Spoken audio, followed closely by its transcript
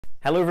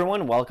Hello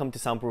everyone, welcome to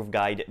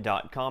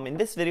soundproofguide.com. In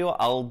this video,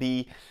 I'll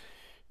be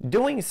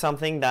doing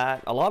something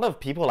that a lot of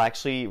people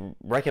actually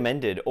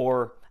recommended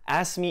or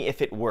asked me if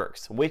it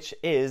works, which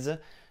is a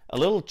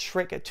little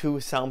trick to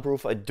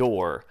soundproof a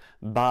door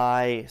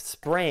by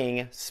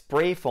spraying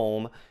spray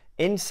foam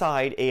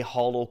inside a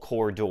hollow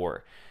core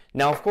door.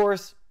 Now, of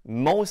course,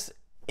 most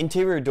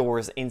interior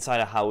doors inside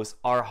a house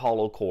are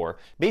hollow core.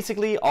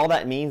 Basically, all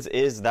that means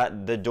is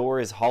that the door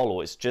is hollow.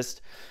 It's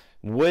just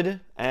wood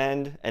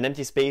and an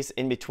empty space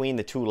in between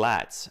the two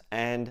lats.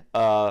 And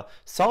a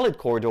solid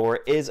core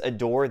door is a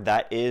door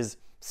that is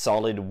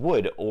solid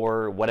wood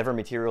or whatever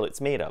material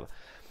it's made of.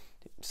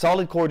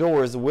 Solid core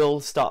doors will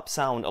stop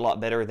sound a lot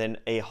better than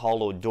a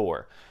hollow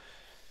door.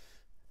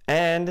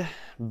 And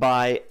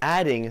by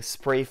adding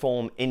spray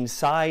foam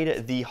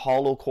inside the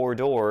hollow core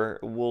door,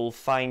 we'll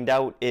find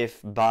out if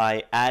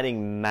by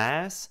adding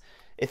mass,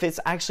 if it's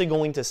actually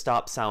going to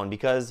stop sound,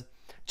 because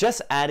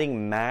just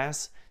adding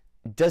mass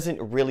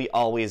doesn't really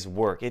always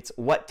work. It's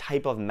what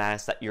type of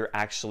mass that you're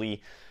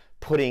actually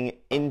putting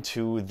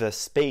into the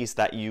space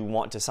that you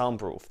want to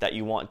soundproof, that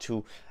you want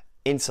to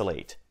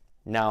insulate.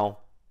 Now,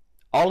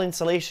 all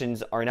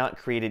insulations are not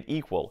created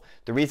equal.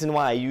 The reason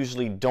why I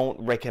usually don't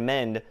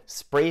recommend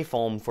spray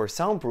foam for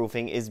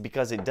soundproofing is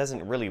because it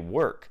doesn't really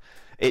work.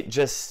 It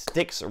just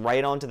sticks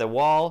right onto the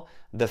wall.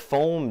 The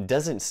foam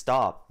doesn't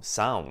stop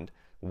sound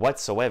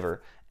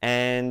whatsoever,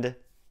 and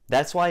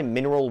that's why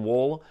mineral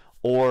wool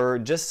or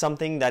just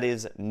something that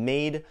is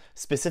made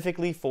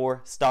specifically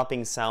for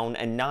stopping sound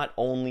and not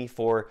only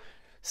for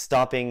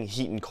stopping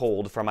heat and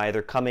cold from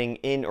either coming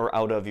in or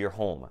out of your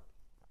home.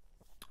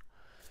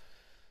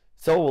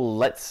 So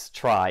let's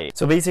try.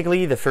 So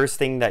basically, the first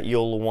thing that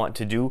you'll want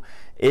to do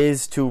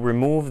is to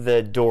remove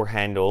the door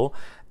handle.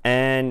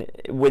 And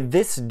with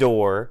this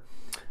door,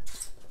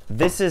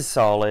 this is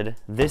solid,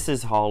 this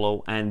is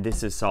hollow, and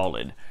this is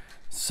solid.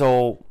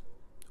 So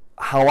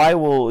how I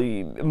will,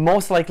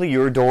 most likely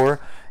your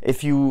door,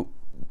 if you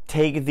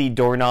take the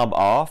doorknob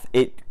off,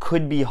 it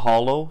could be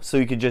hollow, so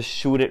you could just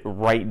shoot it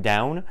right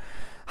down.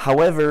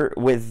 However,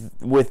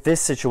 with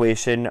this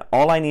situation,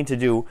 all I need to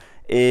do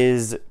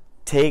is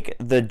take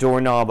the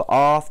doorknob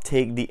off,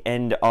 take the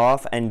end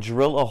off, and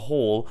drill a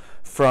hole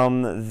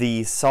from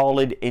the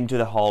solid into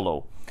the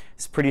hollow.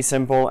 It's pretty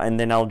simple, and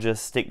then I'll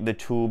just stick the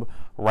tube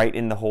right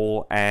in the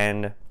hole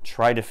and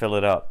try to fill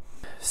it up.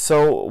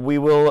 So we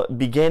will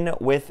begin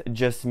with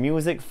just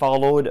music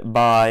followed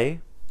by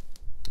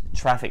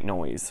traffic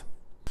noise.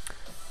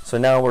 So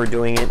now we're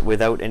doing it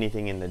without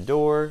anything in the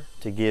door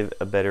to give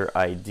a better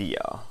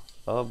idea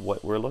of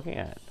what we're looking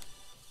at.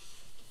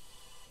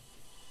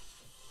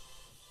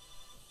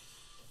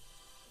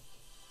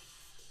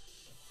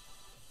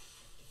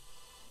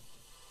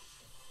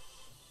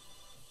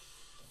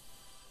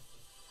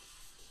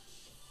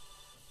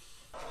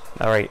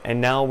 Alright,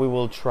 and now we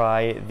will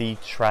try the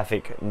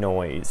traffic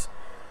noise,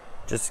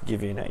 just to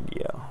give you an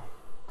idea.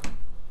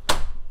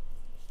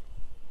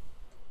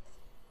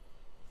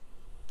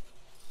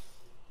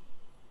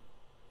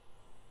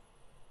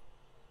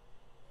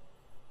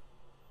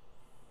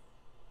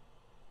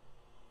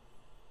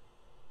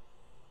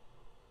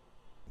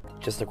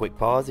 Just a quick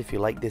pause, if you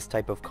like this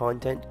type of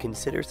content,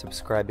 consider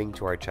subscribing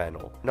to our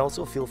channel. And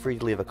also feel free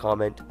to leave a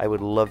comment. I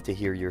would love to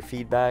hear your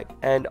feedback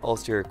and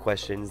also your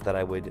questions that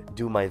I would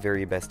do my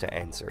very best to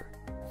answer.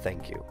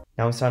 Thank you.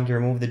 Now it's time to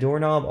remove the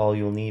doorknob. All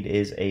you'll need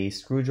is a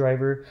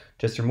screwdriver.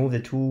 Just remove the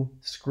 2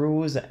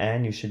 screws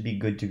and you should be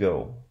good to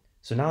go.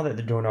 So now that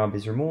the doorknob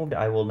is removed,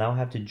 I will now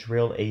have to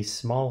drill a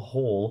small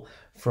hole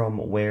from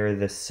where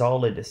the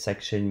solid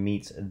section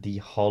meets the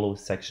hollow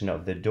section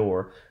of the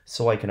door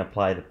so I can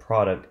apply the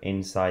product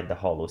inside the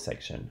hollow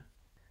section.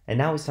 And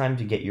now it's time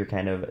to get your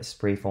kind of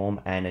spray foam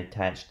and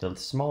attach the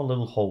small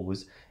little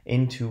hose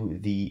into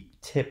the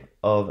tip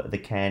of the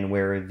can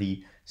where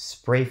the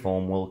spray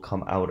foam will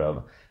come out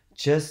of.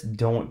 Just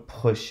don't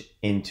push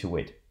into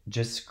it.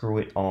 Just screw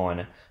it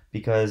on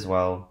because,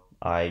 well,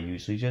 I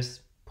usually just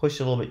push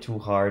a little bit too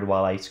hard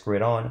while I screw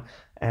it on,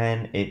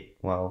 and it,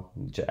 well,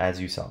 as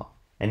you saw.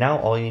 And now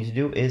all you need to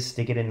do is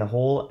stick it in the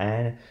hole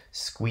and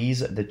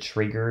squeeze the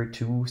trigger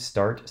to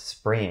start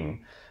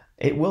spraying.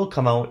 It will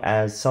come out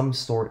as some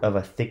sort of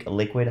a thick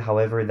liquid,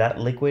 however, that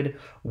liquid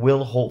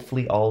will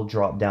hopefully all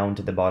drop down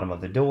to the bottom of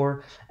the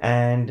door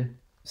and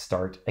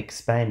start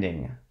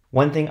expanding.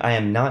 One thing I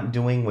am not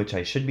doing, which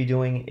I should be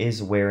doing,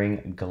 is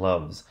wearing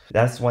gloves.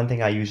 That's one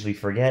thing I usually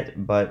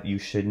forget, but you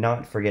should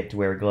not forget to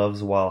wear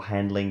gloves while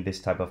handling this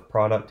type of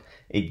product.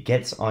 It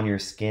gets on your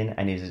skin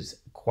and it is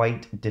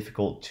quite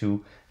difficult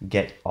to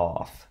get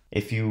off.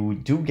 If you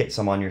do get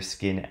some on your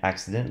skin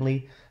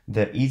accidentally,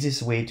 the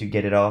easiest way to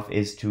get it off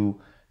is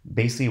to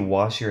basically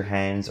wash your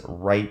hands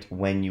right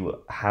when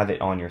you have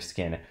it on your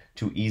skin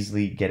to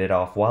easily get it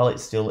off while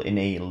it's still in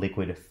a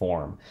liquid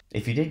form.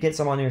 If you did get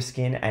some on your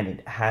skin and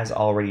it has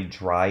already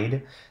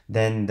dried,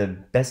 then the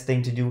best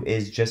thing to do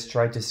is just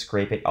try to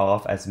scrape it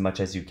off as much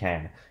as you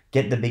can.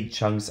 Get the big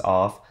chunks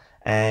off,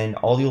 and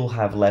all you'll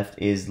have left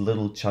is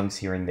little chunks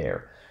here and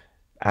there.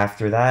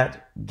 After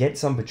that, get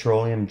some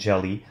petroleum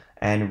jelly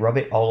and rub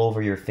it all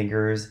over your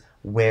fingers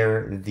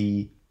where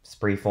the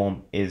spray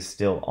foam is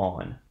still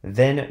on.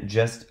 Then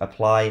just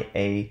apply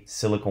a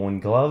silicone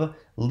glove,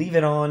 leave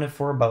it on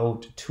for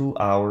about 2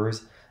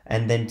 hours,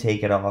 and then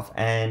take it off,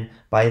 and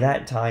by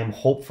that time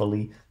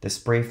hopefully the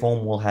spray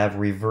foam will have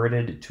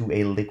reverted to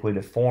a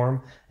liquid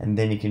form, and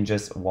then you can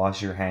just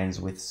wash your hands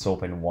with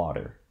soap and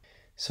water.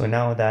 So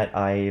now that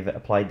I've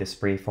applied the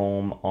spray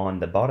foam on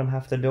the bottom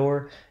half of the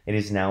door, it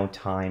is now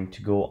time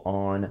to go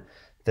on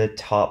the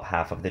top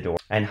half of the door.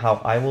 And how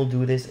I will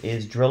do this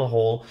is drill a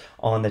hole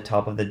on the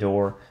top of the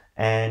door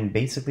and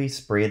basically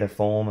spray the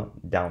foam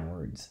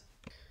downwards.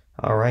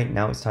 Alright,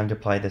 now it's time to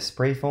apply the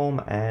spray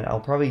foam, and I'll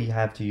probably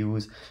have to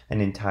use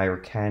an entire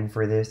can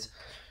for this,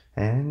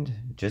 and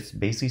just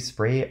basically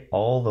spray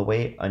all the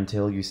way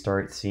until you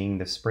start seeing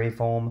the spray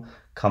foam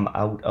come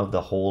out of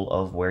the hole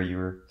of where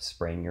you're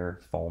spraying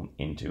your foam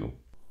into.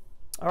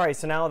 Alright,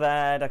 so now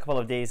that a couple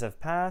of days have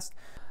passed,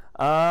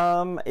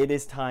 it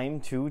is time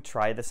to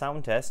try the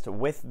sound test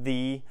with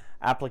the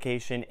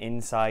application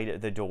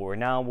inside the door.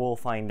 Now we'll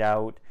find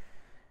out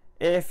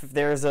if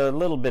there's a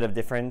little bit of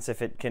difference,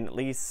 if it can at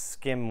least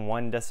skim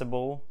 1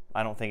 decibel.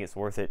 I don't think it's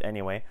worth it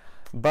anyway,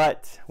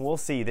 but we'll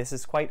see. This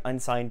is quite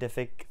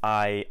unscientific.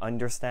 I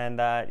understand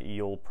that.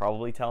 You'll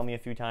probably tell me a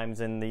few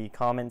times in the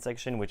comment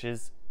section, which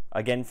is,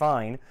 again,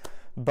 fine.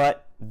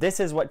 But this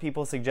is what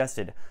people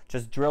suggested.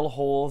 Just drill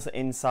holes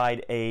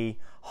inside a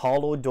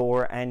hollow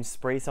door and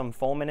spray some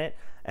foam in it,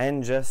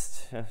 and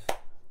just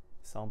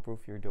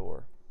soundproof your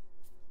door.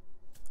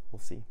 We'll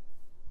see.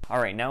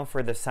 Alright, now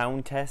for the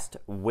sound test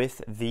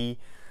with the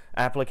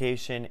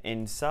application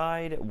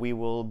inside. We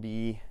will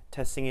be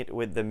testing it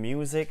with the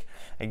music,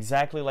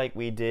 exactly like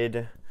we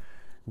did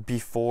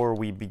before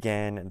we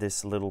began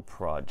this little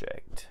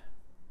project.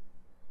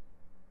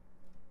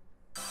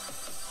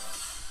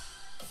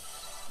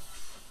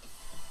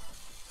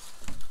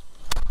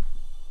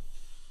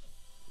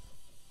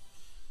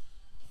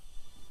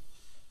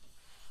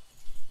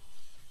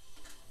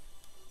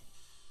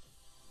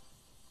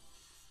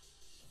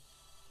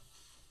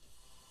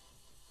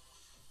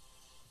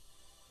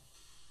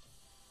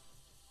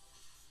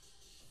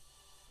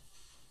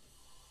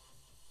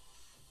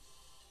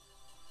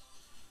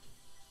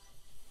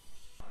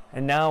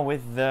 And now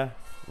with the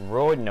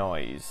road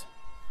noise.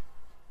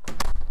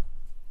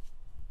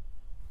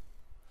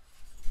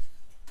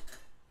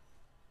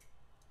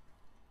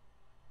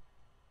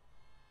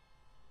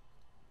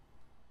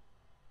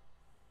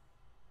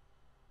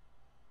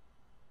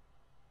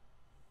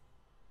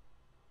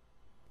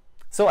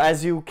 So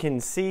as you can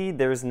see,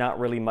 there's not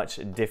really much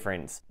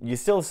difference. You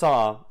still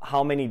saw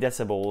how many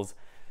decibels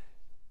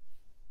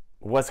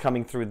was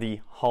coming through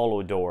the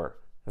hollow door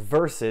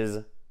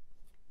versus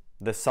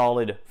the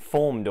solid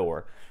foam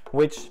door,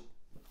 which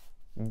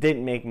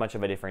didn't make much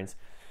of a difference.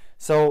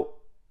 So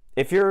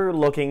if you're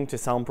looking to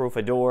soundproof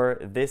a door,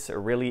 this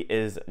really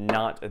is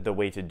not the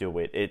way to do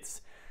it.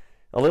 It's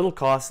a little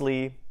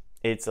costly,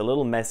 it's a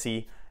little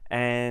messy,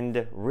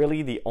 and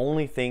really the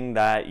only thing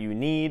that you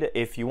need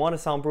if you want to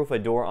soundproof a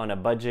door on a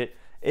budget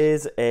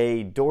is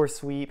a door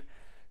sweep,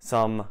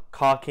 some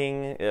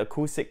caulking,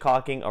 acoustic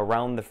caulking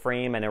around the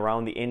frame and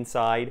around the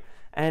inside,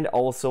 and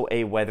also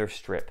a weather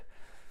strip.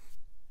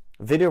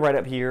 Video right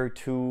up here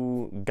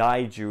to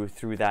guide you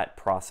through that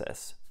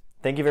process.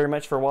 Thank you very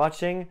much for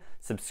watching.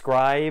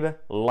 Subscribe,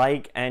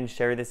 like, and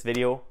share this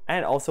video,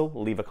 and also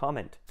leave a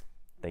comment.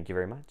 Thank you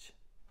very much.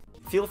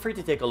 Feel free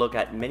to take a look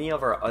at many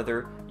of our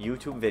other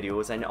YouTube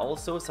videos and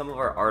also some of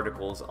our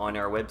articles on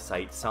our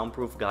website,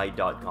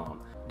 soundproofguide.com.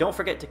 Don't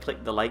forget to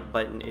click the like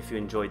button if you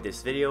enjoyed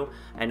this video,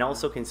 and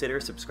also consider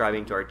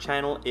subscribing to our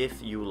channel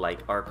if you like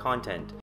our content.